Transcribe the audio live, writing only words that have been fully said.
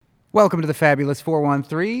Welcome to the Fabulous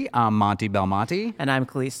 413. I'm Monty Belmonte. And I'm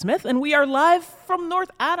Khalees Smith, and we are live from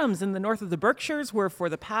North Adams in the north of the Berkshires, where for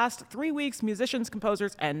the past 3 weeks, musicians,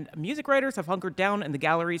 composers, and music writers have hunkered down in the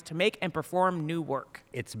galleries to make and perform new work.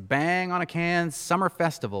 It's Bang on a Can Summer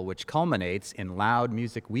Festival, which culminates in Loud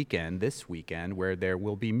Music Weekend this weekend, where there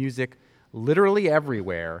will be music literally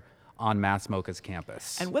everywhere on Mass MoCA's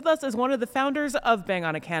campus. And with us is one of the founders of Bang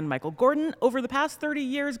on a Can, Michael Gordon. Over the past 30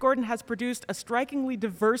 years, Gordon has produced a strikingly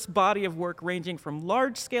diverse body of work ranging from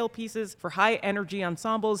large-scale pieces for high-energy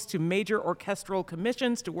ensembles to major orchestral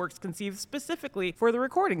commissions to works conceived specifically for the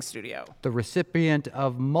recording studio. The recipient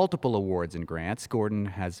of multiple awards and grants, Gordon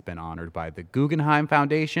has been honored by the Guggenheim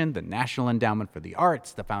Foundation, the National Endowment for the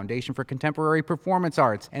Arts, the Foundation for Contemporary Performance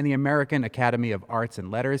Arts, and the American Academy of Arts and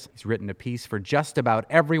Letters. He's written a piece for just about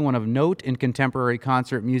everyone of note in contemporary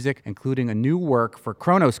concert music, including a new work for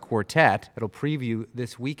Kronos Quartet that'll preview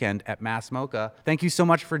this weekend at Mass MoCA. Thank you so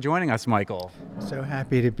much for joining us, Michael. So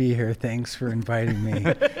happy to be here. Thanks for inviting me.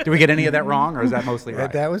 Did we get any of that wrong, or is that mostly right?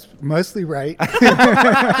 That was mostly right.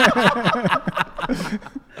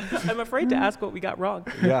 I'm afraid to ask what we got wrong.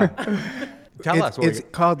 Yeah. Tell us. It's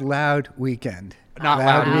called Loud Weekend. Not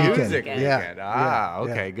Loud Music Weekend. Yeah.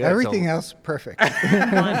 Okay, good. Everything else, perfect.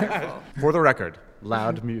 Wonderful. For the record,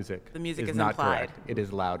 Loud Music. The music is not implied. correct. It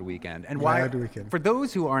is Loud Weekend. And Loud Weekend. For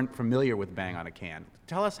those who aren't familiar with Bang on a Can,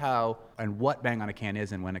 tell us how and what Bang on a Can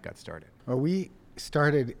is and when it got started. Well, we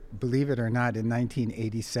started, believe it or not, in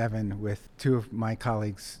 1987 with two of my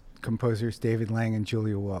colleagues, composers David Lang and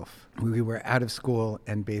Julia Wolf. We were out of school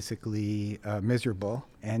and basically miserable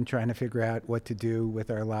and trying to figure out what to do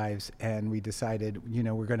with our lives. And we decided,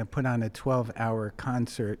 we're going to put on a 12-hour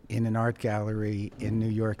concert in an art gallery in New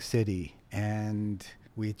York City. And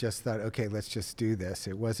we just thought, okay, let's just do this.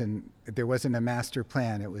 There wasn't a master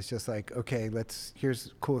plan. It was just like, okay,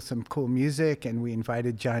 here's some cool music. And we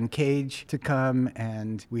invited John Cage to come,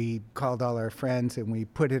 and we called all our friends, and we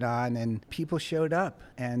put it on, and people showed up.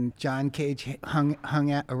 And John Cage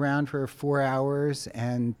hung around for 4 hours,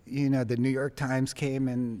 and the New York Times came,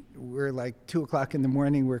 and we're like 2 o'clock in the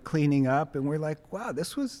morning. We're cleaning up, and we're like, wow,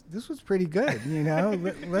 this was pretty good.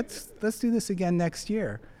 Let's do this again next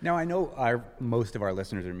year. Now, I know most of our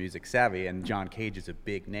listeners are music savvy, and John Cage is a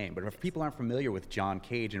big name. But if people aren't familiar with John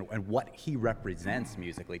Cage and what he represents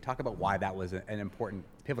musically, talk about why that was an important,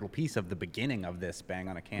 pivotal piece of the beginning of this Bang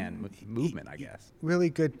on a Can movement, I guess. Really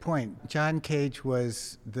good point. John Cage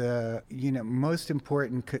was the most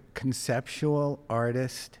important conceptual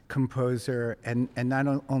artist, composer, and not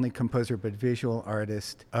only composer but visual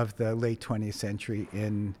artist of the late 20th century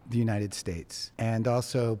in the United States, and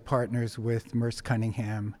also partners with Merce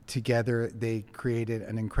Cunningham. Together, they created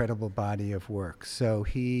an incredible body of work. So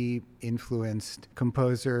he influenced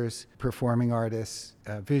composers, performing artists,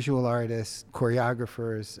 visual artists,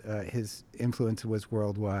 choreographers. His influence was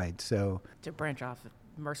worldwide. So To branch off,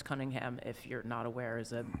 Merce Cunningham, if you're not aware,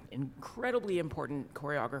 is an incredibly important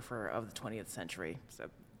choreographer of the 20th century. So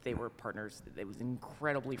they were partners. It was an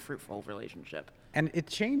incredibly fruitful relationship. And it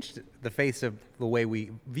changed the face of the way we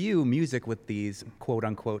view music with these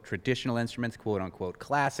quote-unquote traditional instruments, quote-unquote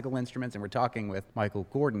classical instruments. And we're talking with Michael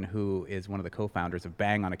Gordon, who is one of the co-founders of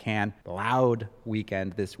Bang on a Can, Loud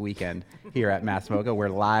Weekend this weekend here at Mass MoCA. We're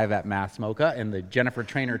live at Mass MoCA in the Jennifer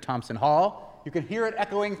Trainer Thompson Hall. You can hear it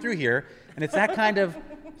echoing through here. And it's that kind of...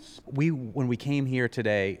 When we came here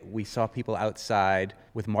today, we saw people outside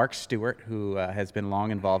with Mark Stewart, who has been long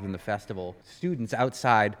involved in the festival, students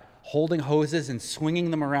outside holding hoses and swinging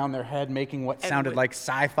them around their head, making what sounded like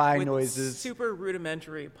sci-fi noises. Super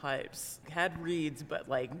rudimentary pipes. Had reeds, but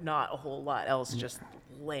not a whole lot else, just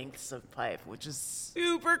lengths of pipe, which is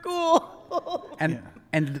super cool.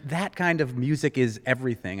 And that kind of music is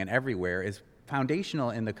everything and everywhere, is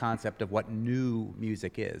foundational in the concept of what new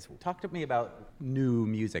music is. Talk to me about new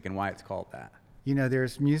music and why it's called that.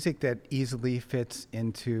 There's music that easily fits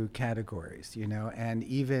into categories, and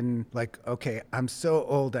even okay, I'm so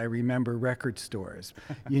old I remember record stores,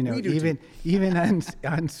 even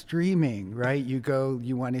on streaming, right? You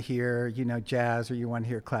want to hear, jazz, or you want to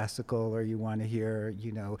hear classical, or you want to hear,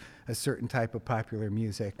 a certain type of popular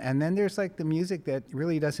music. And then there's the music that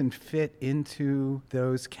really doesn't fit into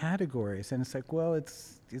those categories. And it's well,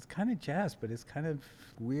 it's kind of jazz, but it's kind of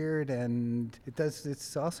weird, and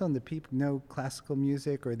it's also in the people know classical classical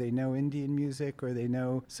music, or they know Indian music, or they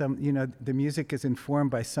know some, the music is informed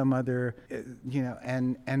by some other,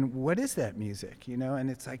 and what is that music, and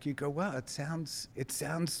it's like you go, wow, it sounds,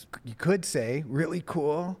 you could say, really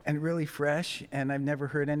cool and really fresh, and I've never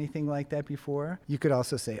heard anything like that before. You could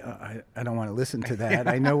also say, oh, I don't want to listen to that.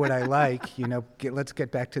 I know what I like, let's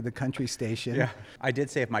get back to the country station. Yeah. I did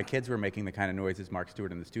say if my kids were making the kind of noises Mark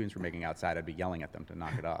Stewart and the students were making outside, I'd be yelling at them to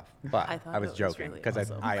knock it off. But I was joking, because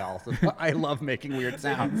I also I love making weird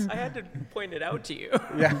sounds. I had to point it out to you.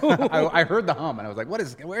 Yeah, I heard the hum and I was like,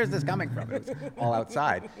 where is this coming from? It was all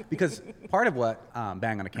outside. Because part of what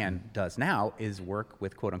Bang on a Can does now is work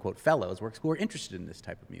with quote unquote fellows, who are interested in this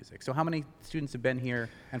type of music. So how many students have been here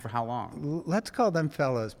and for how long? Let's call them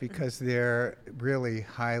fellows because they're really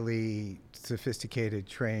highly sophisticated,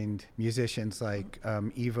 trained musicians like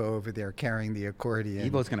Ivo over there carrying the accordion.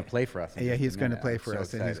 Ivo's going to play for us. Yeah, he's going to play for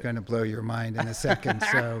us, and he's going to blow your mind in a second.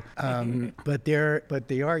 So, but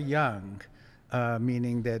they are young,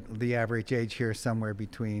 meaning that the average age here is somewhere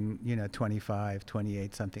between 25,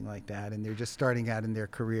 28, something like that, and they're just starting out in their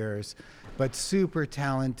careers, but super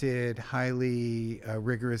talented, highly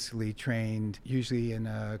rigorously trained, usually in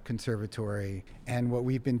a conservatory. And what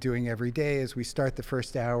we've been doing every day is we start the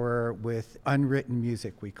first hour with unwritten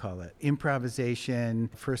music, we call it. Improvisation.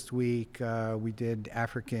 First week, we did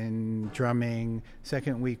African drumming.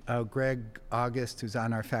 Second week, Greg August, who's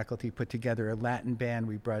on our faculty, put together a Latin band.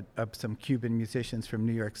 We brought up some Cuban musicians from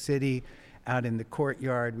New York City. Out in the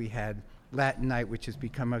courtyard, we had Latin night, which has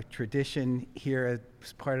become a tradition here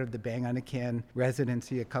as part of the Bang on a Can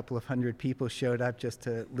residency. A couple of hundred people showed up just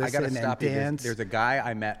to listen and dance. There's a guy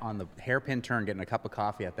I met on the hairpin turn getting a cup of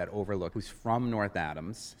coffee at that Overlook who's from North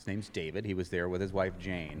Adams. His name's David. He was there with his wife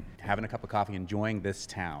Jane, having a cup of coffee, enjoying this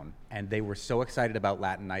town. And they were so excited about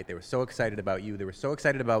Latin night. They were so excited about you. They were so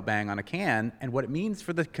excited about Bang on a Can and what it means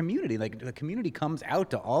for the community. Like, the community comes out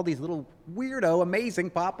to all these little weirdo, amazing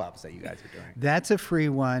pop-ups that you guys are doing. That's a free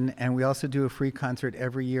one, and we also do a free concert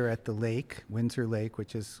every year at the lake, Windsor Lake,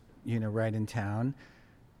 which is right in town.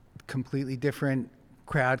 Completely different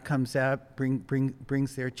crowd comes up,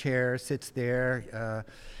 brings their chair, sits there,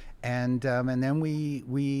 and then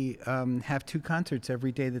we have two concerts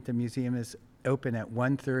every day that the museum is open at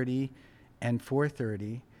 1:30 and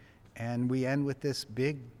 4:30, and we end with this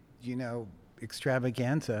big,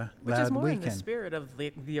 extravaganza, Which loud is more weekend. in the spirit of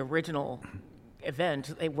the original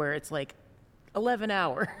event, where it's like 11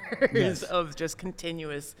 hours Yes. of just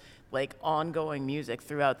continuous, ongoing music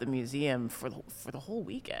throughout the museum for the whole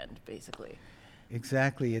weekend, basically.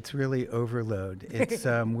 Exactly. It's really overload. It's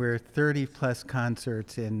we're 30 plus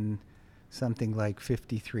concerts in something like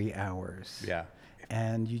 53 hours. Yeah.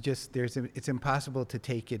 And it's impossible to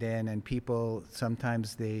take it in, and people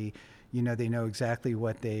sometimes they know exactly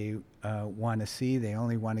what they want to see. They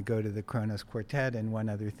only want to go to the Kronos Quartet and one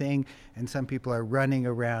other thing. And some people are running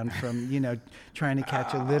around from, trying to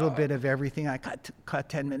catch a little bit of everything. I caught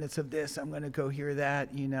 10 minutes of this. I'm going to go hear that,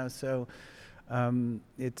 So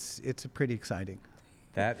it's pretty exciting.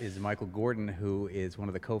 That is Michael Gordon, who is one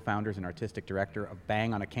of the co-founders and artistic director of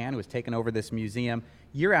Bang on a Can, who has taken over this museum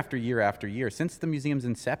year after year after year, since the museum's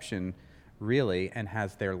inception, really, and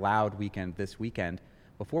has their loud weekend this weekend.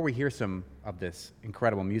 Before we hear some of this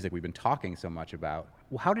incredible music we've been talking so much about,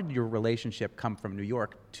 how did your relationship come from New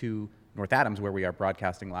York to North Adams, where we are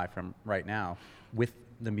broadcasting live from right now, with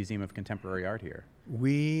the Museum of Contemporary Art here?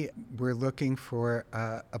 We were looking for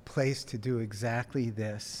a place to do exactly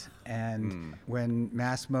this. And when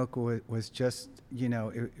Mass MoCA was just,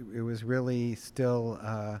 it was really still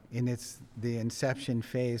in the inception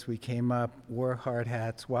phase. We came up, wore hard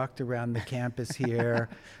hats, walked around the campus here.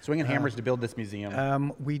 Swinging hammers to build this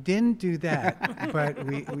museum. We didn't do that, but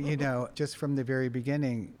we just from the very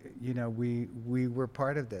beginning, we were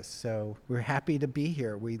part of this. So we're happy to be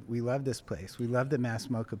here. We love this place. We love the Mass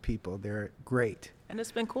MoCA people. They're great. And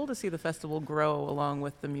it's been cool to see the festival grow along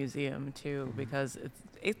with the museum too, because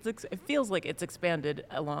it feels like it's expanded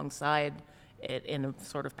alongside it in a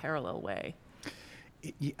sort of parallel way.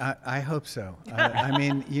 I hope so.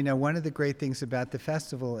 One of the great things about the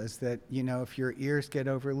festival is that, if your ears get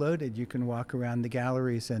overloaded, you can walk around the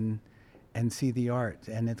galleries and see the art,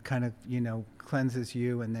 and it kind of, cleanses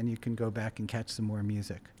you, and then you can go back and catch some more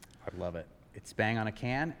music. I love it. It's Bang on a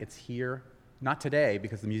Can. It's here. Not today,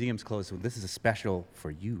 because the museum's closed, so this is a special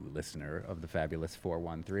for you, listener of the Fabulous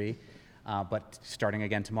 413. But starting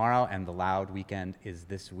again tomorrow, and the Loud Weekend is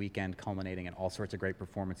this weekend, culminating in all sorts of great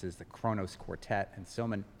performances, the Kronos Quartet, and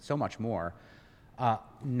so much more.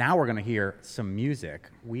 Now we're going to hear some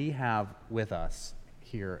music. We have with us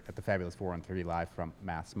here at the Fabulous 413 live from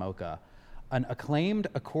Mass MoCA, an acclaimed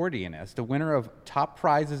accordionist, a winner of top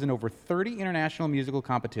prizes in over 30 international musical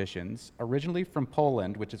competitions, originally from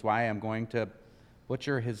Poland, which is why I'm going to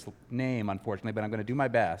butcher his name, unfortunately, but I'm going to do my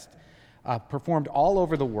best. Performed all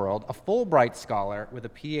over the world, a Fulbright scholar with a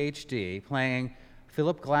PhD, playing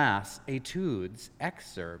Philip Glass etudes,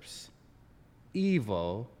 excerpts,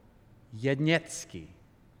 Ivo Jednecki.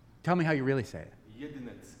 Tell me how you really say it.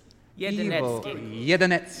 Jedinecki. Ivo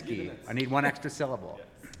Jednecki. I need one extra syllable. Yes.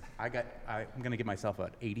 I'm going to give myself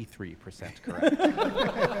an 83% correct.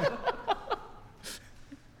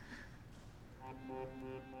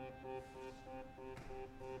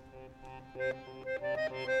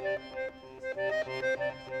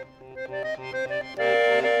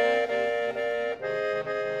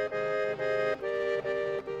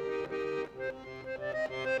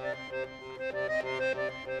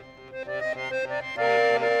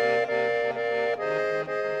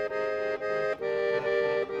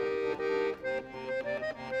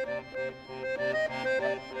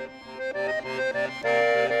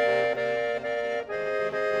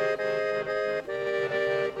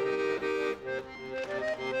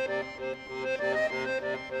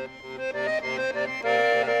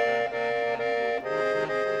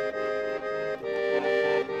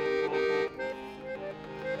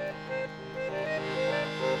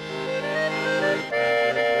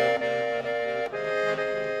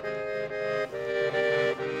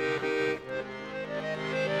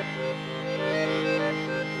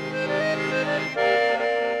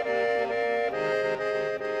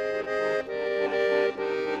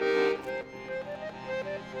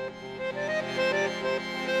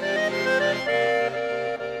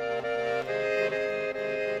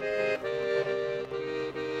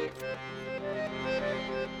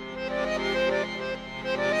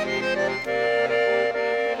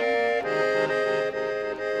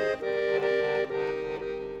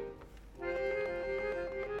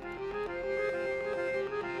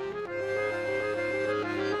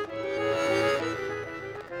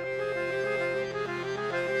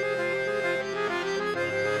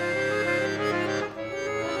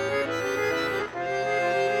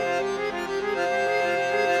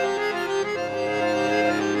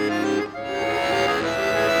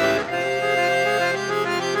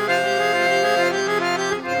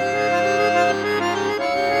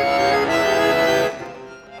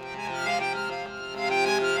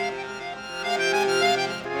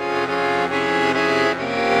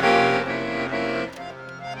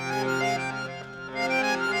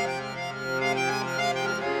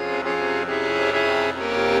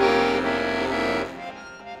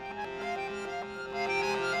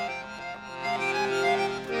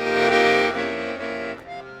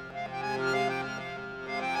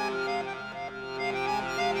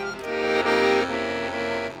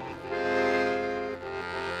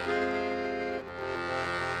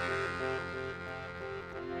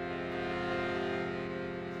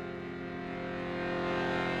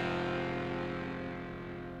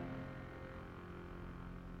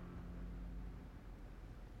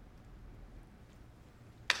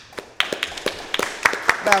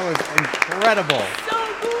 That was incredible.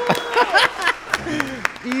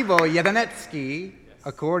 Ivo Jednecki,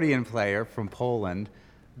 accordion player from Poland.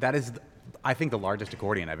 That is, I think, the largest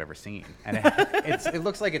accordion I've ever seen. And it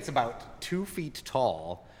looks like it's about 2 feet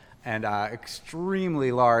tall and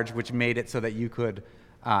extremely large, which made it so that you could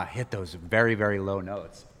hit those very, very low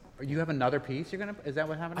notes. You have another piece is that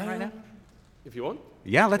what's happening right now? If you want.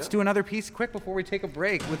 Yeah, let's do another piece quick before we take a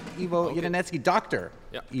break with Ivo Jednecki, Dr.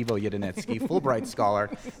 Yeah. Ivo Jednecki, Fulbright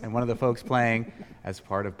scholar, and one of the folks playing as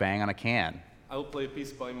part of Bang on a Can. I will play a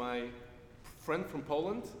piece by my friend from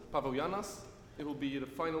Poland, Paweł Janas. It will be the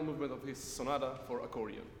final movement of his sonata for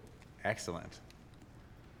accordion. Excellent.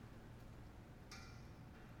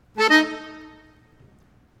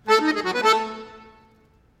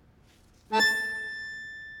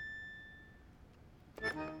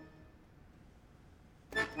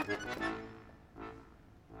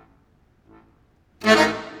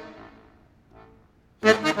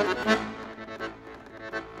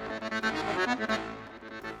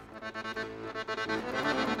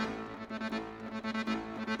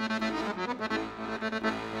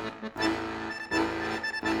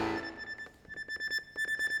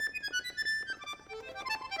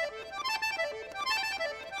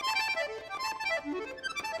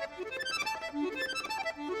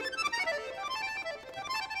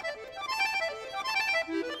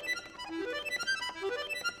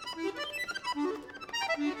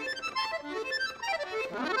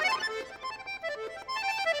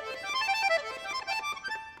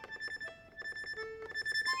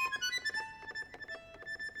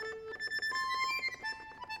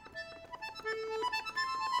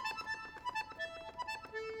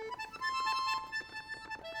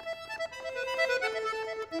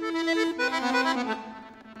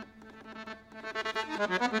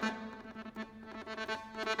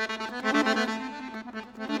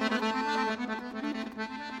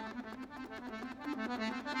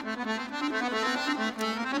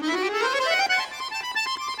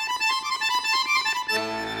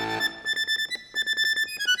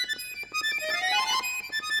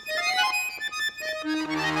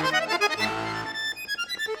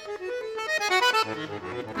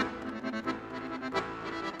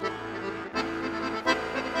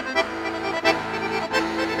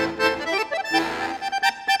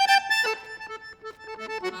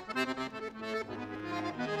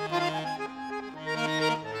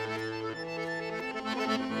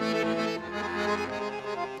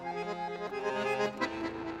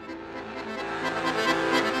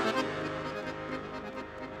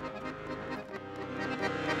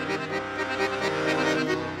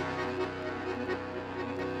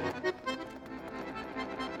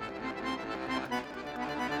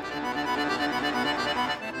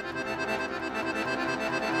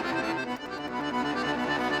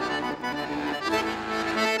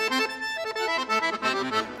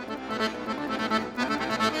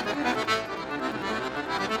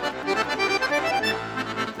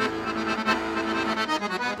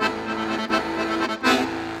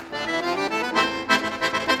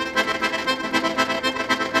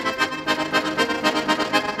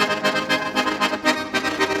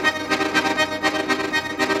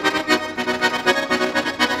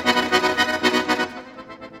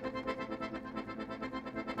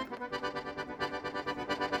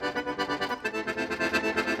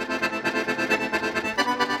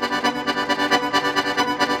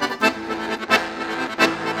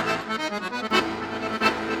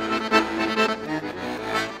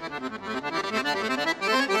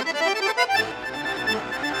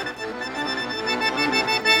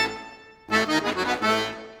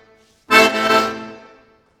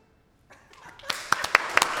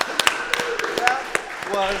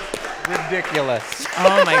 ridiculous.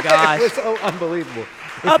 Oh my gosh. It was so unbelievable.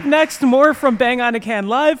 Up next, more from Bang on a Can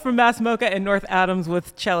live from Mass MoCA in North Adams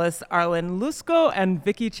with cellist Arlen Lusko and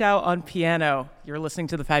Vicky Chow on piano. You're listening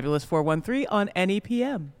to the Fabulous 413 on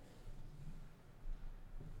NEPM.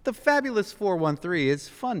 The Fabulous 413 is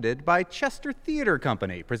funded by Chester Theater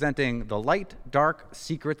Company, presenting The Light, Dark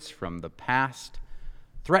Secrets from the Past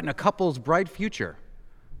Threaten a Couple's Bright Future,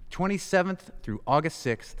 27th through August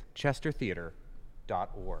 6th,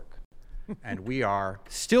 chestertheater.org. And we are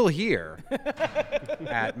still here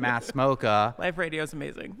at Mass MoCA. Live radio is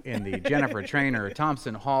amazing. In the Jennifer Trainer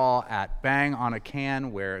Thompson Hall at Bang on a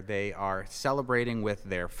Can, where they are celebrating with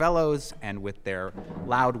their fellows and with their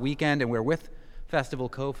loud weekend. And we're with festival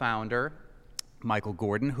co-founder Michael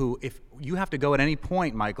Gordon, who, if you have to go at any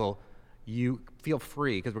point, Michael, you feel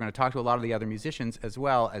free, because we're going to talk to a lot of the other musicians as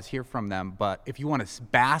well as hear from them. But if you want to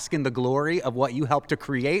bask in the glory of what you helped to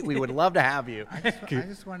create, we would love to have you. I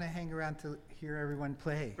just want to hang around to hear everyone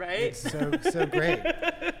play. Right? It's so great.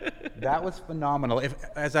 That was phenomenal.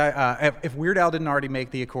 If Weird Al didn't already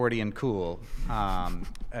make the accordion cool,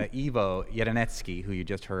 Ivo Jedenetsky, who you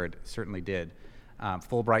just heard, certainly did.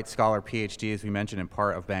 Fulbright Scholar, PhD, as we mentioned, in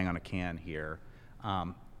part of Bang on a Can here.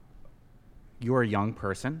 You're a young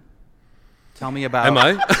person. Tell me about... Am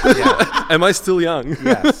I? Yeah. Am I still young?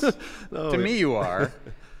 Yes. No. To me, you are.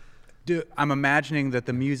 I'm imagining that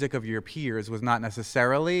the music of your peers was not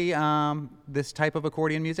necessarily this type of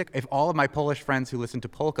accordion music. If all of my Polish friends who listen to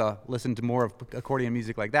polka listened to more of accordion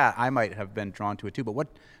music like that, I might have been drawn to it too. But what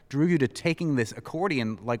drew you to taking this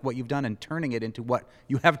accordion, like what you've done, and turning it into what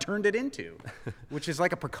you have turned it into, which is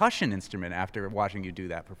like a percussion instrument after watching you do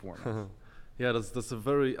that performance? Yeah, that's a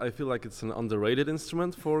very, I feel like it's an underrated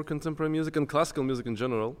instrument for contemporary music and classical music in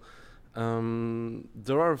general.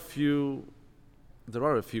 There are a few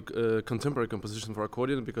contemporary compositions for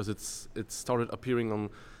accordion because it started appearing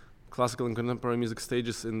on classical and contemporary music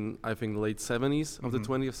stages in, I think, the late 70s of the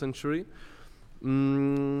 20th century.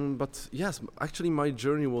 But yes, actually my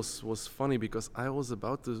journey was funny because I was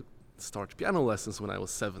about to start piano lessons when I was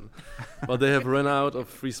 7, but they have run out of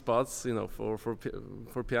free spots,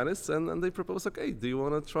 for pianists, and they proposed, okay, do you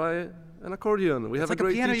want to try an accordion? We have It's like a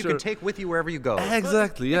great piano teacher. you can take with you wherever you go.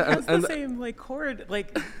 Exactly, yeah, It has the same chord,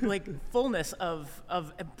 like fullness of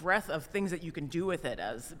a breadth of things that you can do with it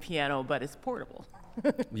as a piano, but it's portable.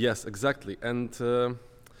 Yes, exactly, and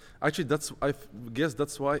actually I guess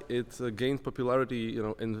that's why it gained popularity,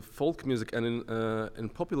 in folk music and in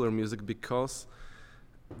popular music because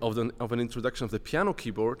of an introduction of the piano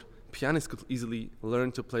keyboard. Pianists could easily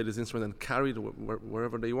learn to play this instrument and carry it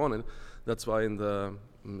wherever they wanted. That's why in the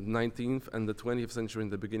 19th and the 20th century, in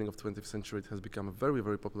the beginning of 20th century, it has become a very,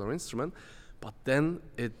 very popular instrument. But then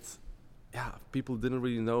people didn't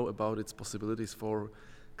really know about its possibilities for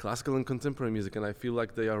classical and contemporary music, and I feel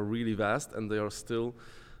like they are really vast and they are still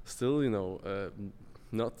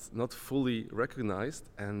not fully recognized.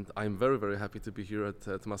 And I'm very, very happy to be here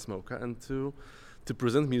at Mass MoCA and to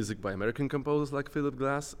present music by American composers like Philip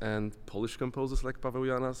Glass and Polish composers like Paweł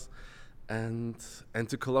Janas, and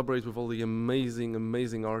to collaborate with all the amazing,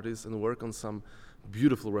 amazing artists and work on some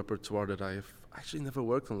beautiful repertoire that I've actually never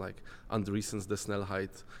worked on, like Andreessen's The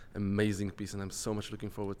Snellheit, amazing piece, and I'm so much looking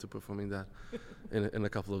forward to performing that in a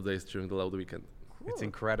couple of days during the Loud Weekend. It's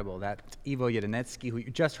incredible. That's Ivo Jedenetsky, who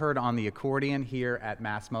you just heard on the accordion here at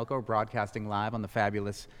Mass MoCA, broadcasting live on the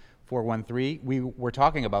Fabulous 413. We were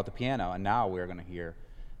talking about the piano, and now we're going to hear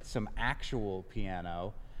some actual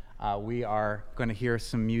piano. We are going to hear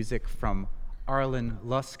some music from Arlen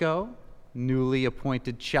Lusko, newly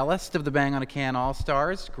appointed cellist of the Bang on a Can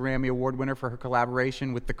All-Stars, Grammy Award winner for her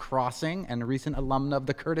collaboration with The Crossing, and a recent alumna of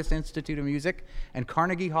the Curtis Institute of Music and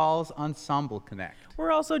Carnegie Hall's Ensemble Connect.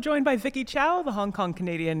 We're also joined by Vicky Chow, the Hong Kong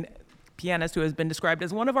Canadian pianist who has been described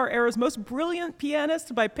as one of our era's most brilliant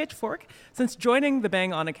pianists by Pitchfork. Since joining the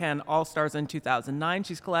Bang on a Can All-Stars in 2009,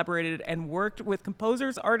 she's collaborated and worked with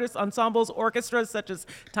composers, artists, ensembles, orchestras such as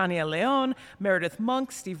Tania Leon, Meredith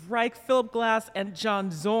Monk, Steve Reich, Philip Glass, and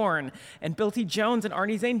John Zorn, and Bill T. Jones and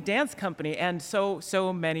Arnie Zane Dance Company, and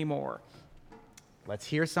so many more. Let's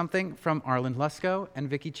hear something from Arlen Lusko and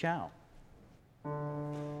Vicky Chow.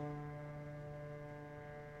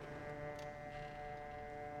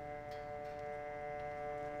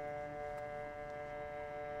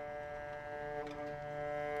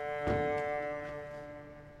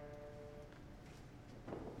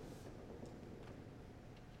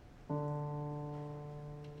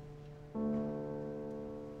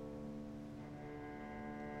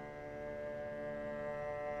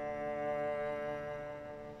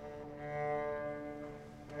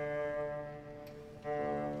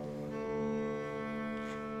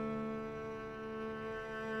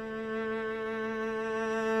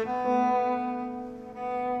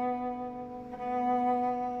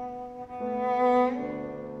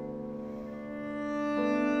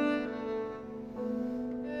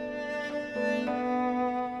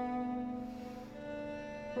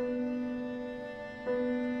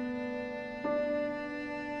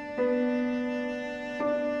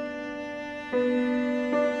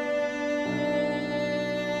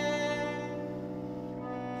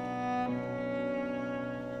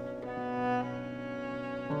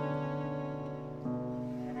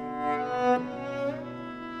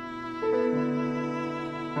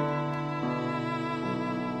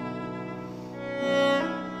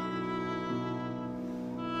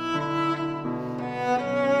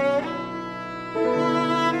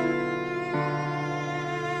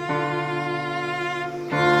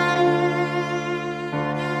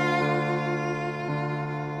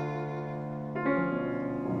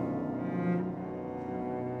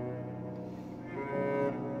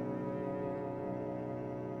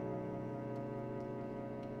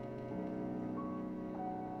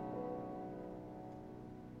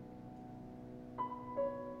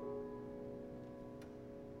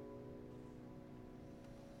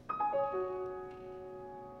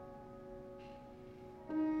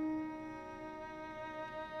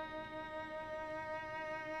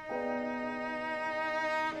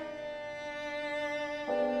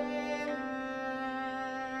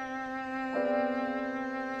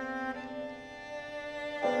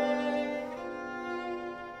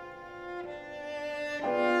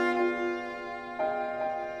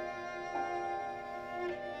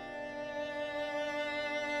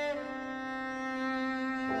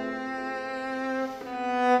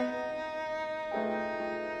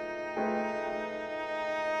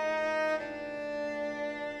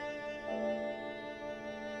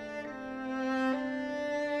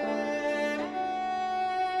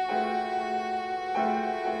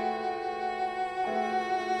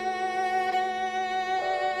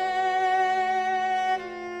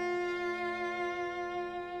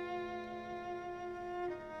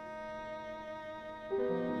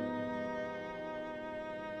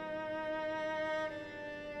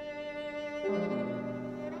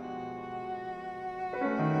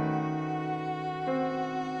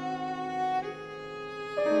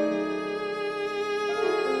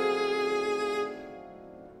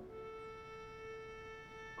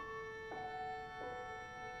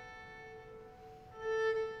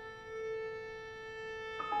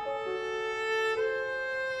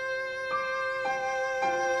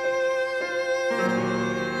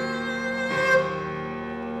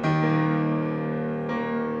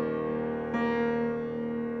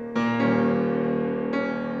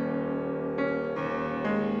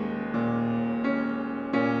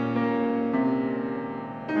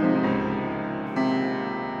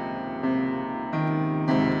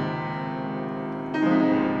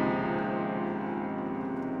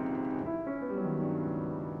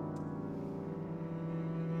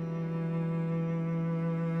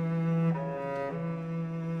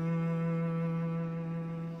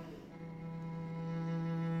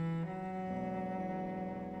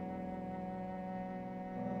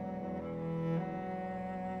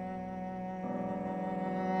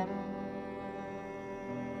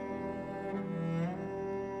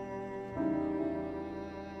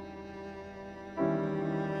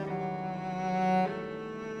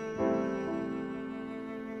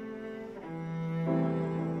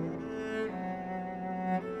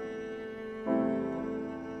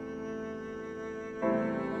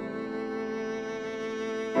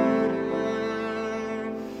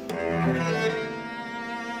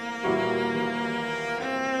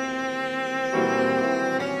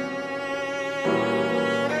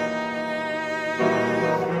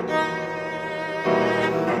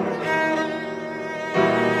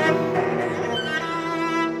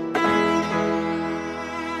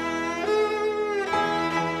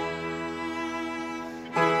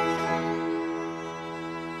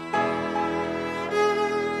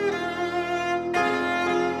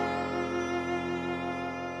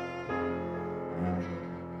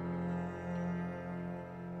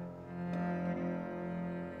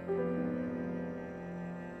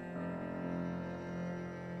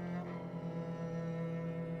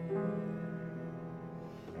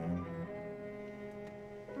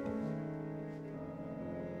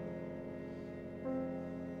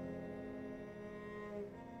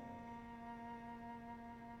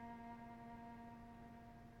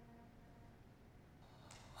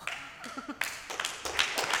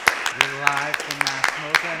 Live from Mass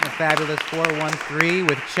MoCA and the fabulous 413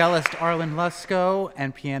 with cellist Arlen Lusko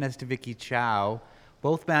and pianist Vicky Chow,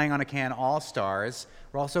 both Bang on a Can all-stars.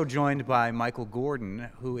 We're also joined by Michael Gordon,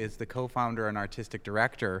 who is the co-founder and artistic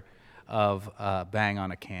director of Bang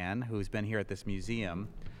on a Can, who's been here at this museum.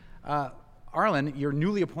 Arlen, you're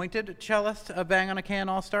newly appointed cellist of Bang on a Can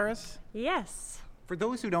All-Stars? Yes. For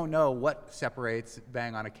those who don't know, what separates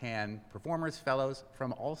Bang on a Can performers, fellows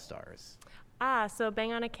from all-stars? So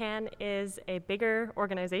Bang on a Can is a bigger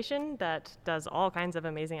organization that does all kinds of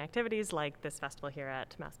amazing activities like this festival here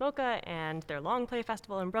at Mass MoCA and their Long Play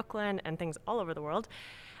Festival in Brooklyn and things all over the world.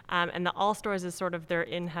 And the All Stars is sort of their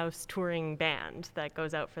in-house touring band that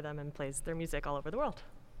goes out for them and plays their music all over the world.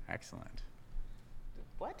 Excellent.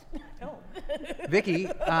 What? No. Vicky,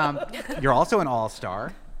 you're also an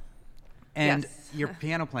all-star, and Yes. your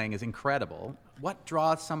piano playing is incredible. What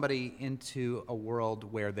draws somebody into a world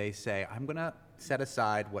where they say, I'm going to set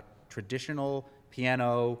aside what traditional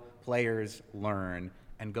piano players learn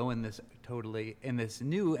and go in this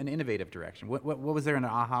new and innovative direction? What was there an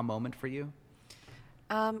aha moment for you?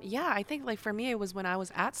 Yeah, I think like for me, it was when I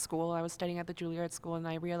was at school. I was studying at the Juilliard School, and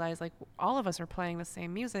I realized like all of us are playing the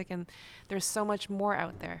same music, and there's so much more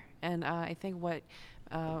out there. And I think what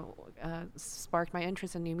sparked my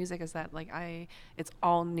interest in new music is that like it's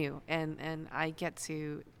all new, and I get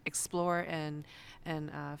to explore and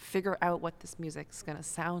figure out what this music's gonna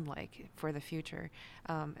sound like for the future,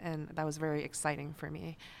 and that was very exciting for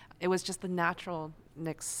me. It was just the natural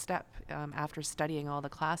next step after studying all the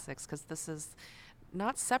classics, because this is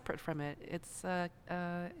not separate from it. It's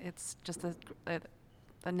just a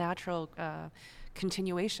natural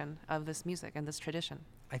continuation of this music and this tradition.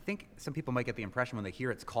 I think some people might get the impression when they hear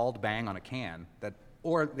it's called Bang on a Can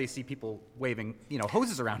or they see people waving,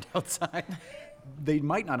 hoses around outside, they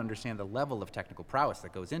might not understand the level of technical prowess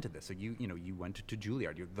that goes into this. So you went to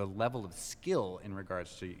Juilliard. The level of skill in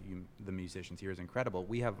regards to the musicians here is incredible.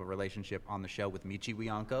 We have a relationship on the show with Michi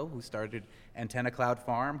Wianco, who started Antenna Cloud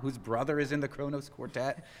Farm, whose brother is in the Kronos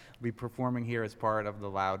Quartet. Will be performing here as part of the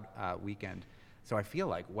Loud weekend. So I feel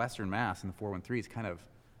like Western Mass and the 413 is kind of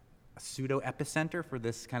a pseudo epicenter for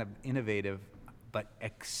this kind of innovative but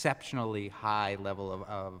exceptionally high level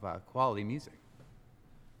of quality music.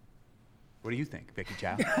 What do you think, Vicky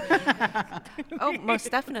Chow? Oh, most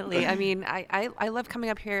definitely. I mean, I love coming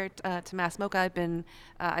up here to Mass MoCA.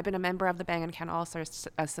 I've been a member of the Bang & Can All-Stars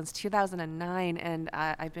since 2009, and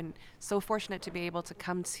I've been so fortunate to be able to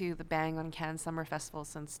come to the Bang & Can Summer Festival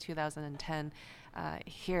since 2010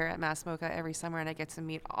 here at Mass MoCA every summer, and I get to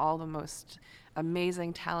meet all the most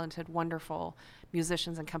amazing, talented, wonderful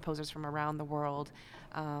musicians and composers from around the world.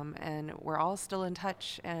 And we're all still in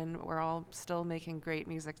touch, and we're all still making great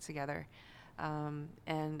music together.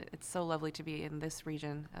 And it's so lovely to be in this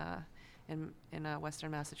region, in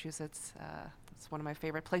Western Massachusetts. It's one of my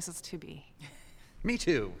favorite places to be. Me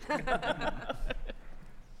too.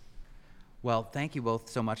 Well, thank you both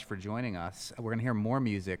so much for joining us. We're going to hear more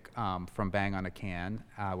music from Bang on a Can.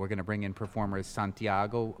 We're going to bring in performers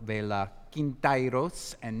Santiago Vela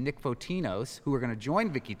Quintairos and Nick Fotinos, who are going to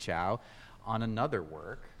join Vicky Chow on another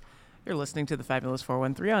work. You're listening to the Fabulous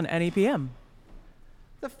 413 on NEPM.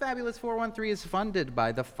 The Fabulous 413 is funded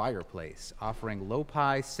by The Fireplace, offering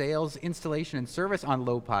low-pi sales, installation, and service on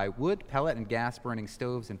low-pi wood, pellet, and gas-burning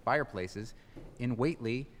stoves and fireplaces in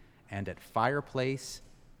Whately and at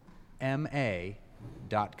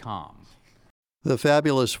fireplacema.com. The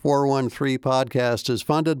Fabulous 413 podcast is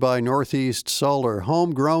funded by Northeast Solar,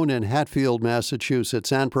 homegrown in Hatfield,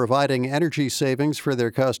 Massachusetts, and providing energy savings for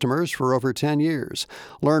their customers for over 10 years.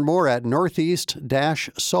 Learn more at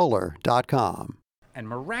northeast-solar.com. And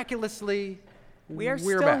miraculously, We're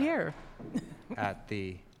still still here. at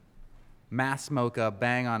the Mass MoCA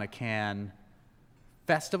Bang on a Can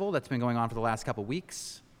festival that's been going on for the last couple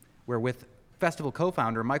weeks. We're with festival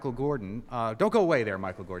co-founder Michael Gordon. Don't go away there,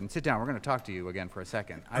 Michael Gordon. Sit down. We're going to talk to you again for a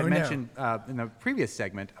second. I mentioned in the previous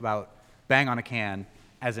segment about Bang on a Can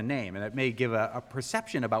as a name, and it may give a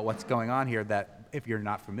perception about what's going on here that if you're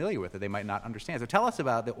not familiar with it, they might not understand. So tell us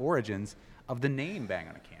about the origins of the name Bang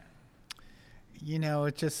on a Can.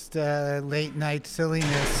 It's just late night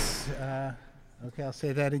silliness. Okay, I'll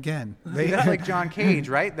say that again. That's like John Cage,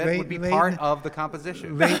 right? That would be part of the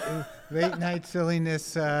composition. Late night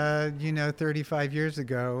silliness, 35 years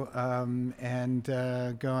ago, and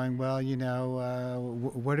going, well,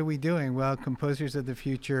 what are we doing? Well, composers of the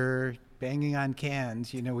future, banging on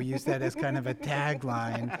cans. We use that as kind of a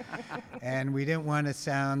tagline, and we didn't want to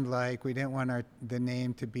sound like, we didn't want the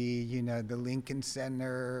name to be, the Lincoln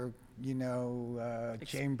Center,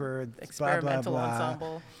 chamber, Experimental blah, blah, blah.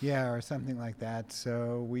 ensemble. Yeah, or something like that.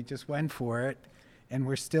 So we just went for it, and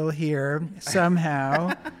we're still here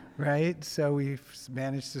somehow, right? So we've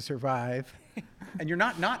managed to survive. And you're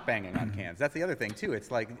not banging on cans. That's the other thing, too. It's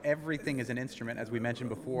like everything is an instrument. As we mentioned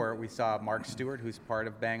before, we saw Mark Stewart, who's part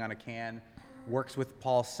of Bang on a Can, works with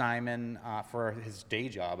Paul Simon for his day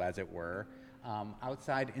job, as it were,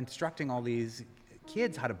 outside instructing all these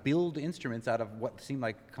kids how to build instruments out of what seemed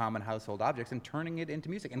like common household objects and turning it into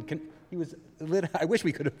music. And I wish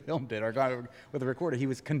we could have filmed it or gone with a recorder. He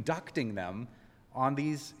was conducting them on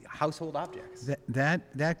these household objects.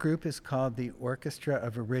 That group is called the Orchestra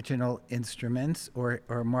of Original Instruments, or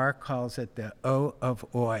Mark calls it the O of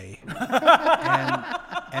Oi.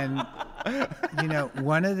 and you know,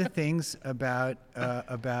 one of the things about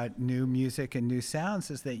new music and new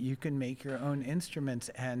sounds is that you can make your own instruments,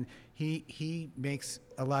 and he makes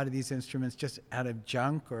a lot of these instruments just out of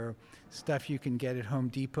junk or stuff you can get at Home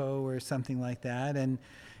Depot or something like that. And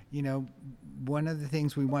you know, one of the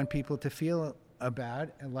things we want people to feel about,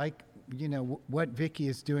 like, you know, what Vicky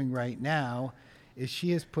is doing right now is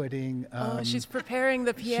she is putting she's preparing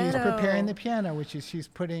the piano. She's preparing the piano, which is she's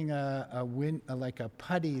putting like a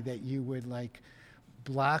putty that you would like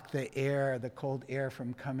block the cold air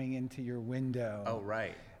from coming into your window. Oh,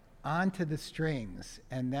 right. Onto the strings,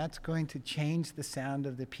 and that's going to change the sound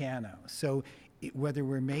of the piano. So whether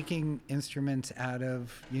we're making instruments out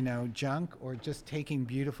of, you know, junk, or just taking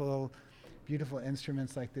beautiful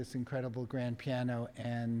instruments like this incredible grand piano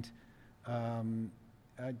and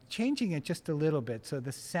changing it just a little bit so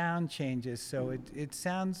the sound changes, so it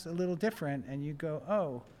sounds a little different, and you go,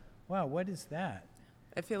 oh, wow, what is that?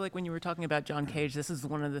 I feel like when you were talking about John Cage, this is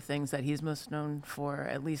one of the things that he's most known for,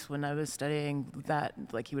 at least when I was studying that.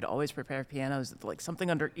 Like, he would always prepare pianos, like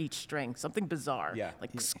something under each string, something bizarre. Yeah.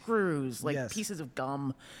 Like screws, like Yes. pieces of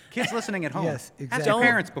gum. Kids listening at home. Yes, Ask exactly. your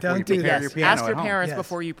parents before you Don't do prepare that. your piano Ask your at home. parents Yes.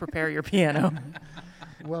 before you prepare your piano.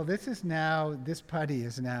 Well, this putty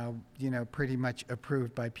is now, you know, pretty much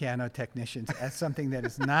approved by piano technicians as something that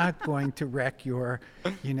is not going to wreck your,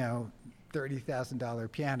 you know,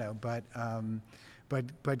 $30,000 piano.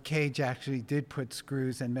 But Cage actually did put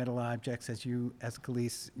screws and metal objects, as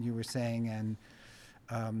Khalees, you were saying,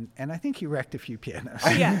 and I think he wrecked a few pianos.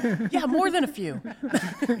 Oh, yeah, more than a few.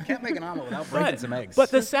 You can't make an omelet without breaking some eggs.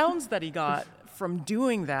 But the sounds that he got from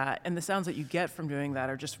doing that, and the sounds that you get from doing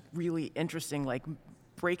that, are just really interesting, like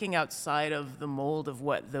breaking outside of the mold of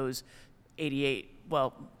what those 88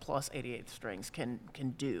 strings can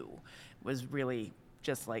do was really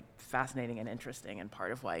just like fascinating and interesting, and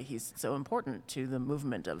part of why he's so important to the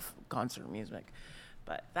movement of concert music.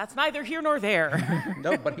 But that's neither here nor there.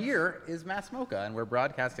 No, but here is Mass MoCA, and we're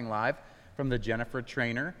broadcasting live from the Jennifer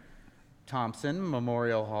Trainer Thompson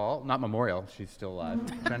Memorial Hall. Not Memorial, she's still alive.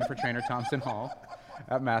 Jennifer Trainer Thompson Hall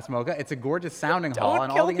at Mass MoCA. It's a gorgeous sounding hall, Don't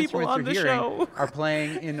and kill all the people instruments on you're the hearing show. are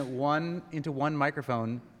playing into one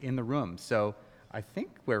microphone in the room. So I think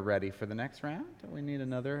we're ready for the next round. We need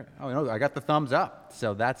another. Oh, no, I got the thumbs up,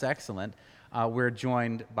 so that's excellent. We're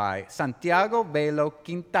joined by Santiago Velo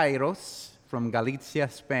Quinteiros from Galicia,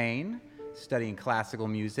 Spain, studying classical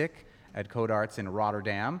music at Code Arts in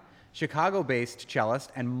Rotterdam. Chicago-based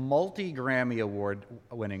cellist and multi-Grammy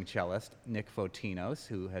Award-winning cellist Nick Fotinos,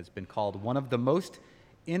 who has been called one of the most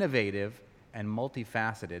innovative and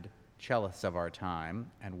multifaceted cellists of our time,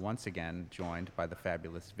 and once again joined by the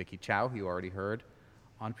fabulous Vicky Chow, who you already heard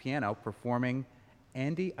on piano, performing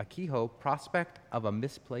Andy Akiho, Prospect of a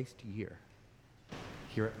Misplaced Year,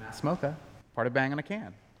 here at Mass MoCA, part of Bang on a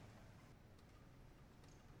Can.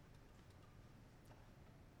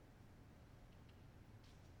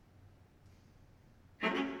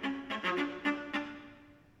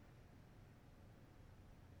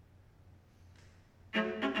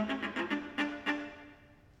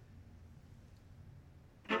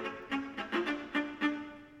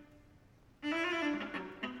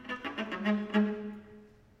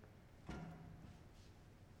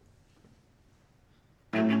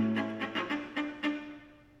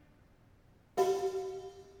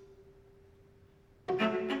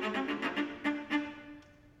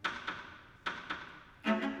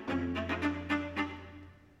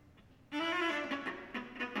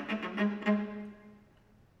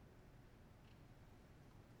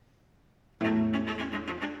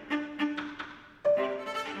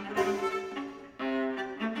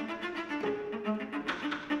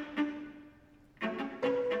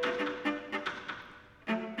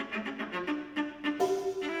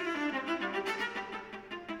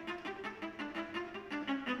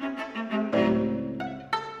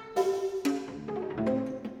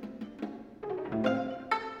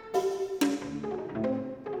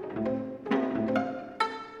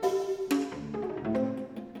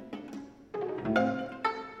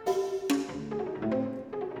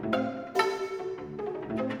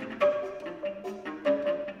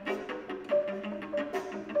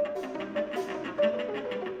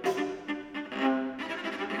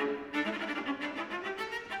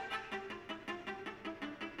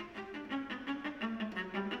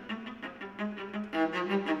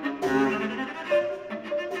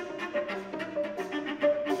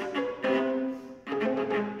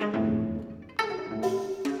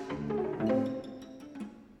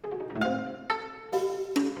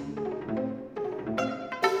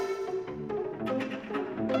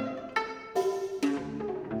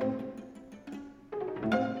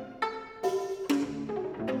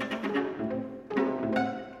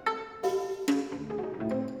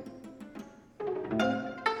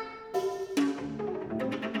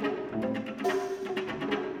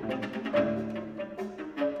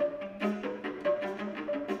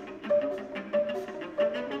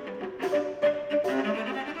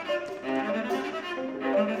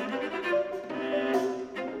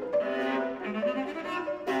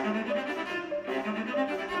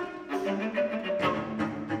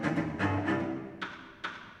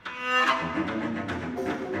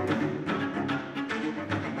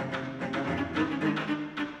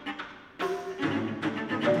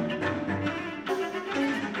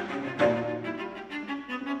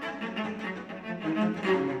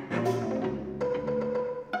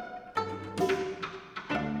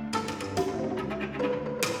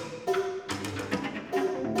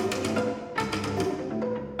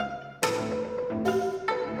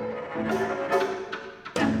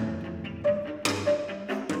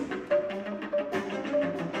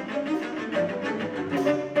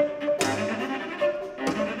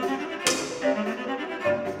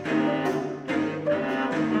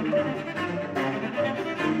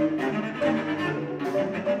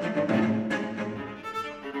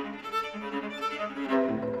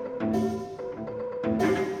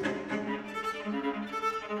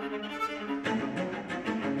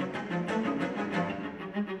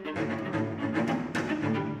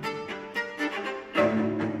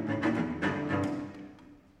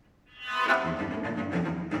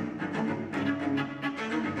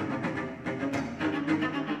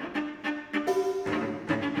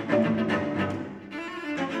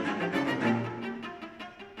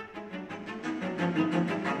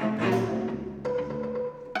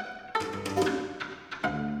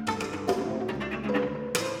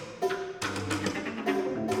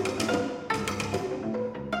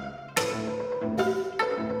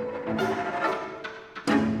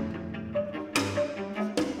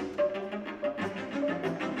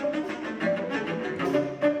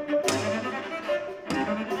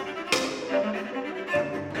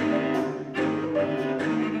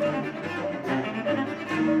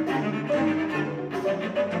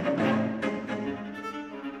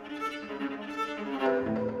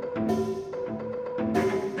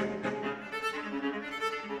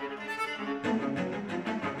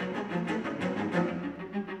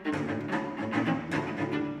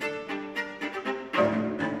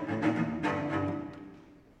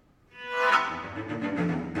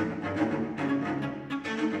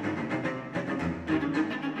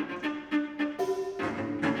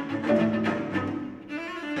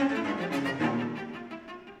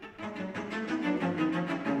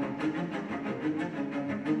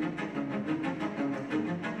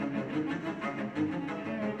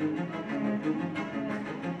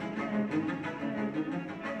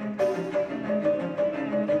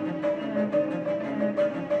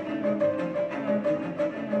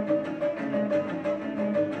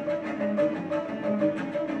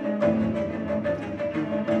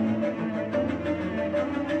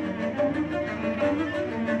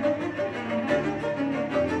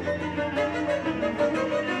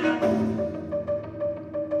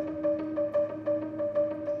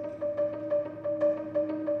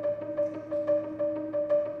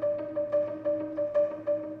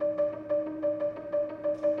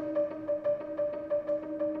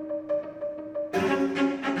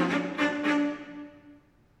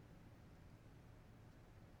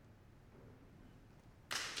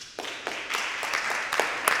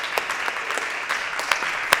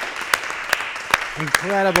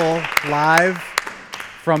 Incredible. Live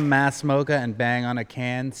from Mass MoCA and Bang on a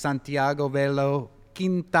Can, Santiago Velo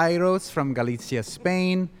Quintairos from Galicia,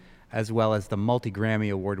 Spain, as well as the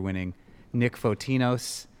multi-Grammy award-winning Nick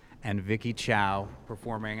Fotinos and Vicky Chow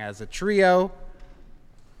performing as a trio.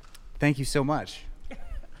 Thank you so much.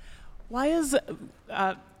 Why is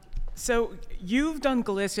so you've done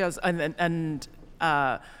Galicias and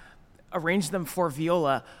arranged them for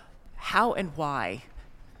viola. How and why?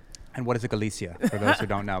 And what is a Galicia, for those who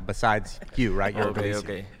don't know, besides you, right? You're a Galicia.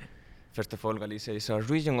 Okay. First of all, Galicia is a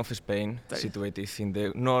region of Spain situated in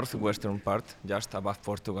the northwestern part, just above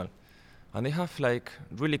Portugal. And they have like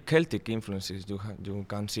really Celtic influences. You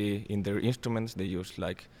can see in their instruments, they use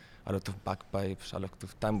like a lot of bagpipes, a lot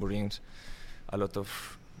of tambourines, a lot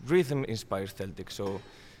of rhythm-inspired Celtic. So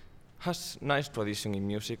has nice tradition in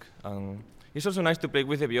music. And it's also nice to play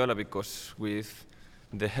with the viola because with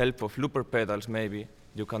the help of looper pedals, maybe,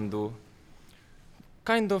 you can do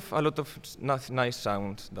kind of a lot of nice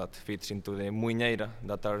sounds that fits into the muiñeira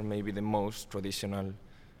that are maybe the most traditional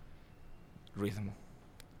rhythm.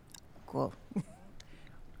 Cool.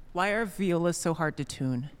 Why are violas so hard to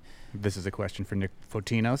tune? This is a question for Nick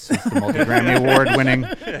Fotinos, who's the multi-Grammy award-winning.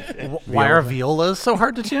 Why are violas so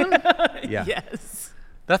hard to tune? Yeah. Yes.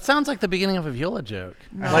 That sounds like the beginning of a viola joke.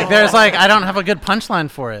 No. Like there's like, I don't have a good punchline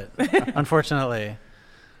for it, unfortunately.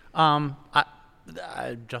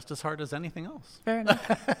 Just as hard as anything else. Fair enough.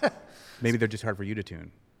 Maybe they're just hard for you to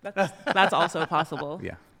tune. That's also possible.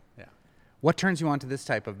 Yeah. What turns you on to this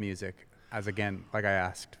type of music? As again, like I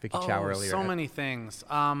asked Vicky Chow earlier. So many things.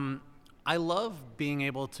 I love being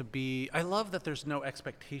able to I love that there's no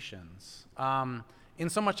expectations. In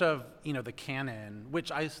so much of, the canon,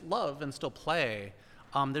 which I love and still play,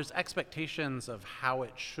 there's expectations of how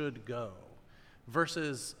it should go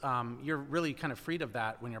versus you're really kind of freed of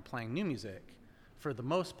that when you're playing new music for the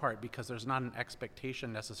most part because there's not an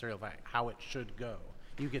expectation necessarily of how it should go.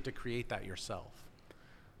 You get to create that yourself.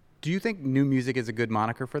 Do you think new music is a good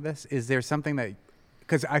moniker for this? Is there something that,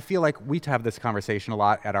 because I feel like we have this conversation a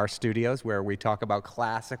lot at our studios where we talk about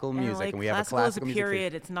classical music and we have a classical music.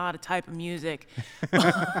 Period. It's not a type of music.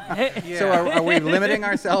 So are we limiting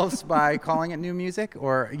ourselves by calling it new music,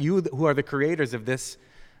 or you who are the creators of this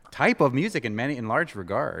type of music in large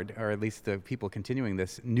regard, or at least the people continuing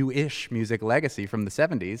this new-ish music legacy from the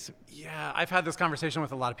 70s? Yeah, I've had this conversation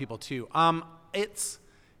with a lot of people too.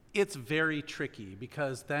 It's very tricky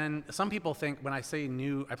because then some people think when I say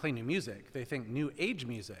I play new music, they think new age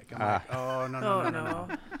music. I'm like, oh, no.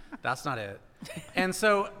 That's not it. And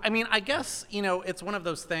so, I guess, it's one of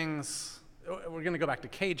those things. We're going to go back to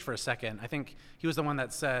Cage for a second. I think he was the one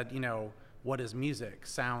that said, what is music?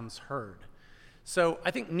 Sounds heard. So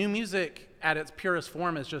I think new music at its purest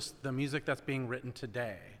form is just the music that's being written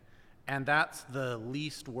today. And that's the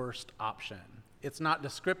least worst option. It's not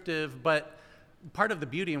descriptive, but part of the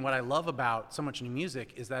beauty and what I love about so much new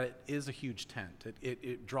music is that it is a huge tent.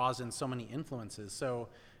 It draws in so many influences. So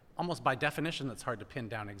almost by definition, it's hard to pin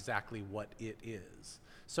down exactly what it is.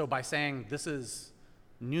 So by saying this is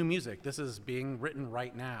new music, this is being written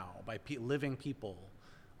right now by living people,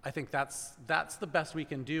 I think that's the best we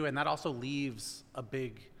can do. And that also leaves a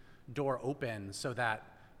big door open so that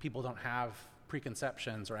people don't have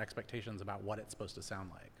preconceptions or expectations about what it's supposed to sound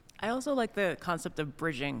like. I also like the concept of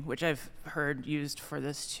bridging, which I've heard used for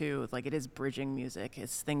this too. Like, it is bridging music.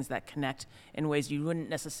 It's things that connect in ways you wouldn't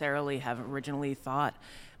necessarily have originally thought,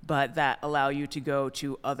 but that allow you to go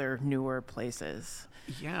to other newer places.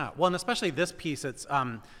 Yeah, well, and especially this piece,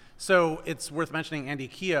 so it's worth mentioning Andy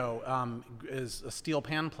Keogh is a steel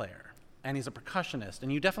pan player, and he's a percussionist.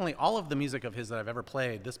 And you definitely, all of the music of his that I've ever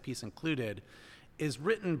played, this piece included, is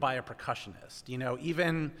written by a percussionist.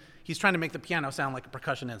 Even he's trying to make the piano sound like a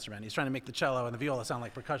percussion instrument. He's trying to make the cello and the viola sound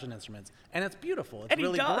like percussion instruments. And it's beautiful. It's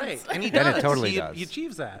really great. And he does. And it totally does. He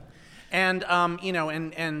achieves that. And,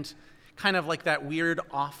 and kind of like that weird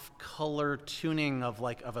off-color tuning of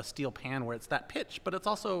a steel pan where it's that pitch, but it's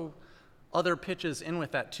also other pitches in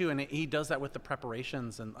with that too. And he does that with the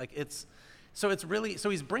preparations. And so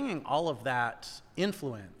he's bringing all of that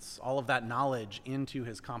influence, all of that knowledge into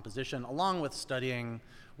his composition, along with studying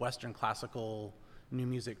Western classical new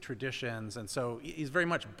music traditions. And so he's very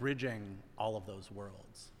much bridging all of those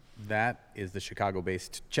worlds. That is the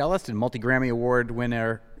Chicago-based cellist and multi-Grammy Award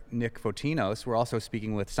winner Nick Fotinos. We're also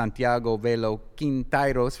speaking with Santiago Velo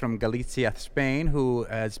Quintairos from Galicia, Spain, who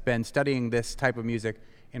has been studying this type of music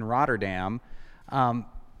in Rotterdam.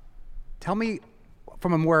 Tell me,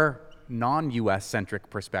 from a more non-US centric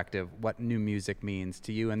perspective, what new music means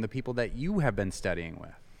to you and the people that you have been studying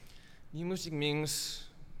with. New music means,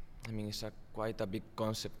 it's quite a big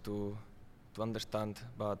concept to understand,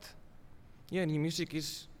 but yeah, new music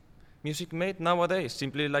is music made nowadays,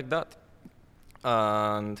 simply like that.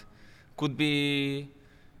 And could be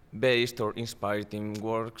based or inspired in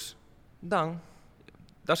works done.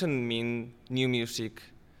 Doesn't mean new music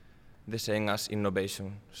the same as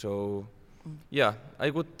innovation. So yeah, I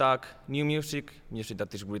would tag new music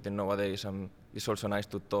that is written nowadays, and it's also nice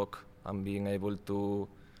to talk and being able to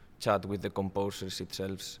chat with the composers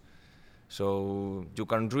itself. So you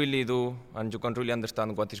can really do, and you can really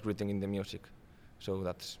understand what is written in the music. So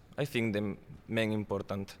that's, I think, the main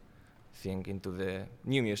important thing into the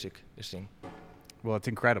new music scene. Well, it's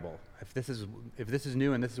incredible. If this is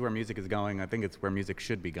new and this is where music is going, I think it's where music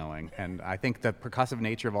should be going. And I think the percussive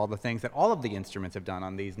nature of all the things that all of the instruments have done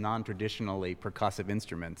on these non-traditionally percussive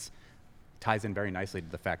instruments ties in very nicely to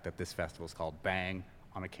the fact that this festival is called Bang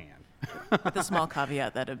on a Can. With the small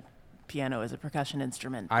caveat that a piano is a percussion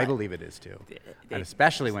instrument. I believe it is too, and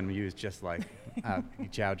especially when used just like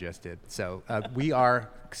Jiao just did. So we are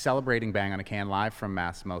celebrating Bang on a Can live from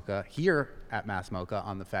Mass MoCA here at Mass MoCA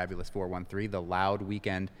on the fabulous 413. The Loud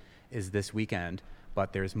Weekend is this weekend,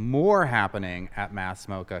 but there's more happening at Mass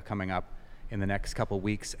MoCA coming up in the next couple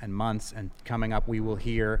weeks and months. And coming up, we will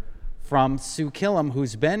hear from Sue Killam,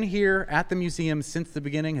 who's been here at the museum since the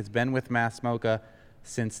beginning, has been with Mass MoCA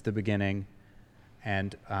since the beginning.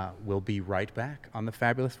 And we'll be right back on the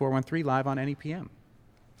Fabulous 413 live on NEPM.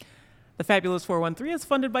 The Fabulous 413 is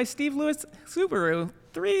funded by Steve Lewis Subaru,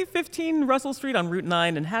 315 Russell Street on Route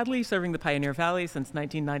 9 in Hadley, serving the Pioneer Valley since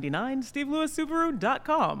 1999.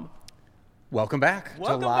 SteveLewisSubaru.com. Welcome back to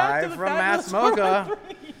the Live from Mass MoCA.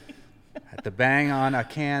 At the Bang on a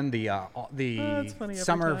Can, the that's funny every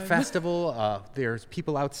summer time. festival, there's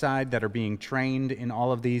people outside that are being trained in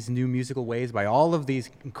all of these new musical ways by all of these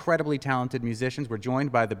incredibly talented musicians. We're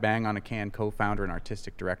joined by the Bang on a Can co-founder and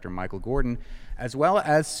artistic director Michael Gordon, as well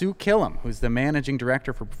as Sue Killam, who's the managing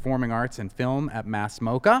director for performing arts and film at Mass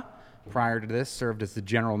MoCA. Prior to this, served as the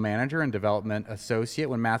general manager and development associate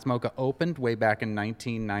when Mass MoCA opened way back in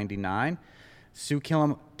 1999. Sue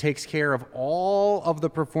Killam takes care of all of the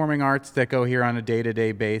performing arts that go here on a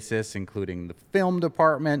day-to-day basis, including the film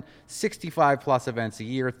department, 65-plus events a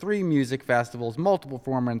year, 3 music festivals, multiple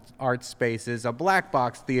performance arts spaces, a black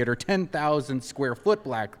box theater, 10,000-square-foot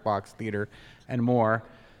black box theater, and more.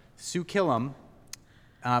 Sue Killam,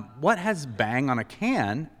 what has Bang on a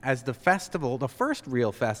Can as the festival, the first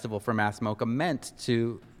real festival for Mass MoCA, meant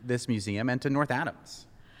to this museum and to North Adams?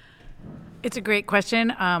 It's a great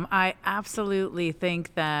question. I absolutely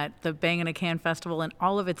think that the Bang on a Can Festival and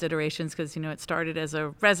all of its iterations, because it started as a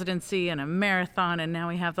residency and a marathon, and now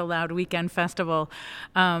we have the Loud Weekend Festival.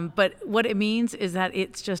 But what it means is that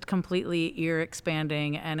it's just completely ear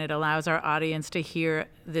expanding, and it allows our audience to hear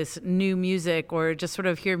this new music, or just sort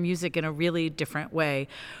of hear music in a really different way.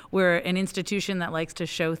 We're an institution that likes to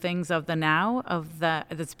show things of the now,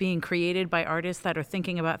 that's being created by artists that are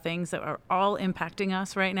thinking about things that are all impacting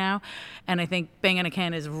us right now. And I think Bang on a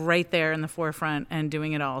Can is right there in the forefront and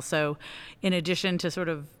doing it all. So in addition to sort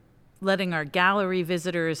of letting our gallery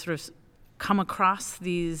visitors sort of come across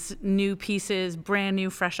these new pieces, brand new,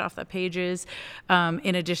 fresh off the pages,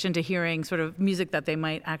 in addition to hearing sort of music that they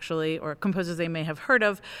might actually, or composers they may have heard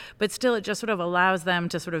of, but still it just sort of allows them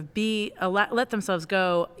to sort of let themselves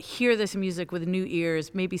go, hear this music with new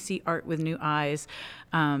ears, maybe see art with new eyes.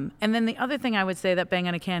 And then the other thing I would say that Bang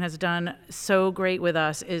on a Can has done so great with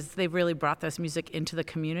us is they've really brought this music into the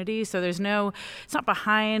community. So it's not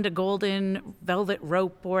behind a golden velvet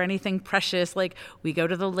rope or anything precious. Like, we go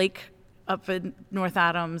to the lake up in North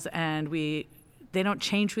Adams, and they don't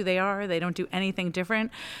change who they are. They don't do anything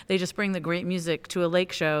different. They just bring the great music to a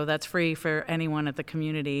lake show that's free for anyone at the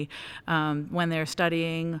community. When they're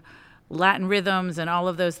studying Latin rhythms and all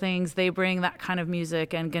of those things, they bring that kind of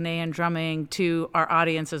music and Ghanaian drumming to our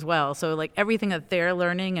audience as well. So like everything that they're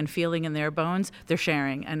learning and feeling in their bones, they're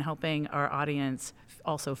sharing and helping our audience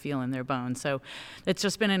also feel in their bones. So it's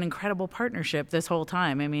just been an incredible partnership this whole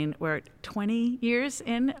time. I mean, we're 20 years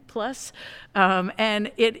in plus,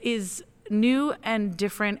 and it is new and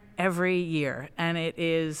different every year. And it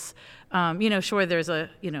is, sure, there's a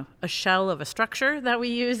shell of a structure that we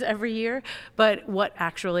use every year, but what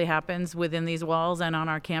actually happens within these walls and on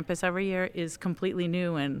our campus every year is completely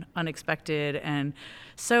new and unexpected, and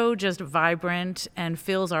so just vibrant, and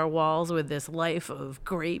fills our walls with this life of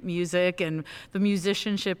great music. And the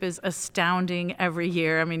musicianship is astounding every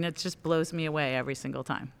year. I mean, it just blows me away every single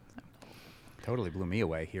time. Totally blew me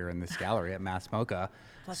away here in this gallery at Mass MoCA.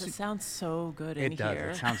 Plus, it sounds so good in here. It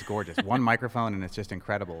does. It sounds gorgeous. One microphone, and it's just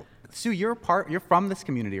incredible. Sue, you're from this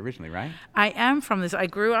community originally, right? I am from this. I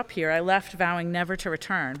grew up here. I left vowing never to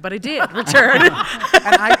return, but I did return. And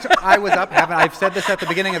I was up having, I've said this at the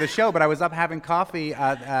beginning of the show, but I was up having coffee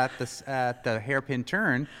at the Hairpin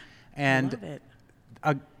Turn, and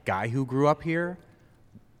a guy who grew up here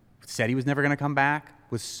said he was never going to come back,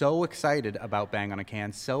 was so excited about Bang on a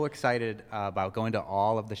Can, so excited about going to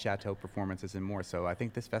all of the Chateau performances and more. So I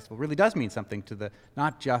think this festival really does mean something to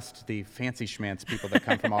not just the fancy schmantz people that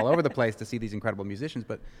come from all over the place to see these incredible musicians,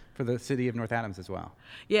 but for the city of North Adams as well.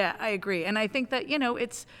 Yeah, I agree. And I think that,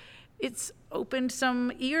 it's opened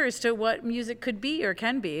some ears to what music could be or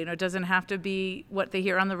can be. It doesn't have to be what they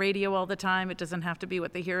hear on the radio all the time. It doesn't have to be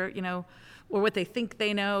what they hear, or what they think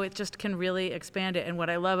they know. It just can really expand it. And what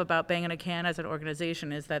I love about Bang on a Can as an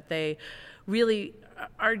organization is that they really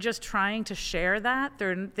are just trying to share that.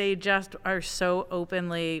 They just are so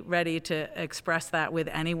openly ready to express that with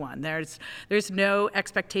anyone. There's no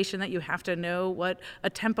expectation that you have to know what a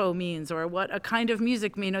tempo means or what a kind of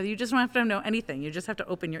music means. You just don't have to know anything. You just have to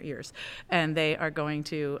open your ears. And they are going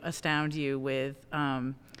to astound you with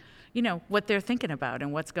what they're thinking about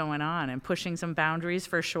and what's going on, and pushing some boundaries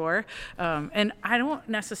for sure. And I don't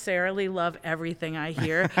necessarily love everything I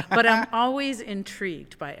hear, but I'm always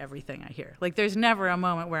intrigued by everything I hear. Like, there's never a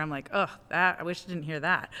moment where I'm like, oh, I wish I didn't hear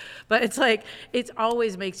that. But it's like, it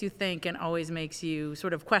always makes you think and always makes you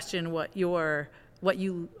sort of question what your what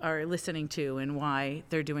you are listening to and why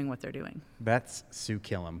they're doing what they're doing. That's Sue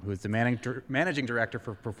Killam, who is the managing director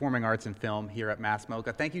for Performing Arts and Film here at Mass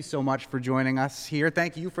MoCA. Thank you so much for joining us here.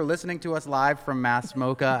 Thank you for listening to us live from Mass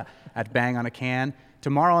MoCA at Bang on a Can.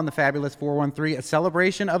 Tomorrow on the Fabulous 413, a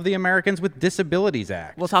celebration of the Americans with Disabilities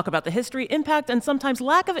Act. We'll talk about the history, impact, and sometimes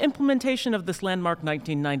lack of implementation of this landmark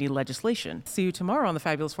 1990 legislation. See you tomorrow on the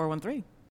Fabulous 413.